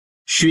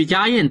许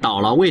家印倒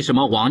了，为什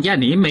么王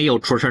健林没有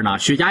出事呢？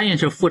许家印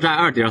是负债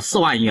 2.4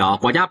万亿啊，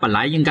国家本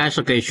来应该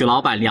是给许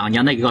老板2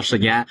年的一个时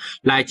间，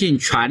来尽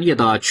全力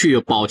的去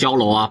保交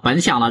楼啊，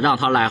本想呢让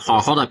他来好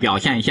好的表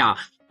现一下，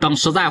等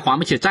实在还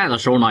不起债的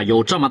时候呢，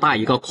有这么大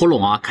一个窟窿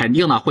啊，肯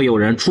定呢会有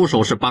人出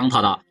手是帮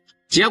他的。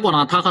结果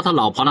呢，他和他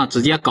老婆呢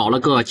直接搞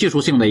了个技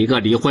术性的一个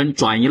离婚，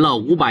转移了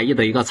500亿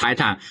的一个财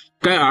产，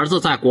跟儿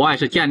子在国外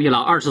是建立了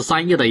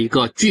23亿的一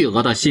个巨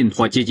额的信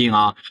托基金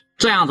啊。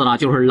这样子呢，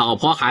就是老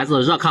婆孩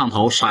子热炕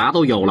头啥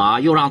都有了，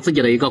又让自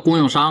己的一个供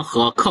应商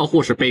和客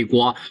户是背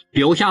锅，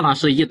留下呢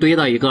是一堆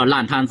的一个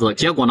烂摊子。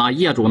结果呢，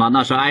业主呢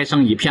那是哀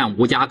声一片，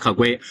无家可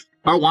归。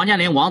而王健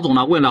林王总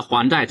呢，为了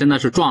还债，真的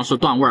是壮士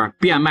断腕，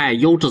变卖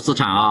优质资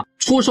产啊，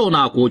出售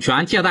呢股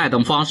权、借贷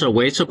等方式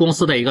维持公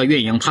司的一个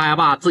运营。他还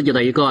把自己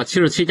的一个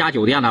77家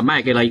酒店呢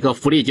卖给了一个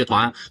福利集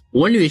团，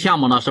文旅项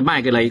目呢是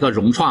卖给了一个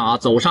融创啊，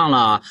走上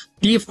了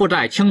低负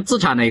债轻资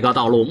产的一个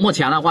道路。目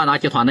前呢，万达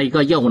集团的一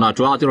个业务呢，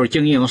主要就是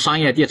经营商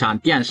业地产、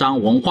电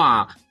商、文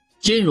化、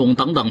金融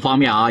等等方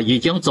面啊，已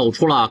经走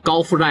出了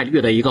高负债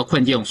率的一个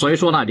困境。所以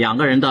说呢，两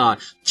个人的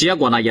结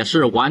果呢也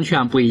是完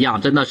全不一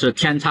样，真的是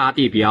天差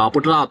地别啊！不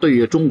知道对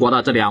于中国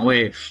的这2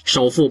位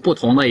首富不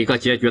同的一个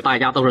结局，大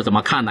家都是怎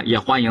么看的？也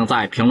欢迎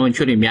在评论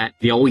区里面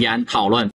留言讨论。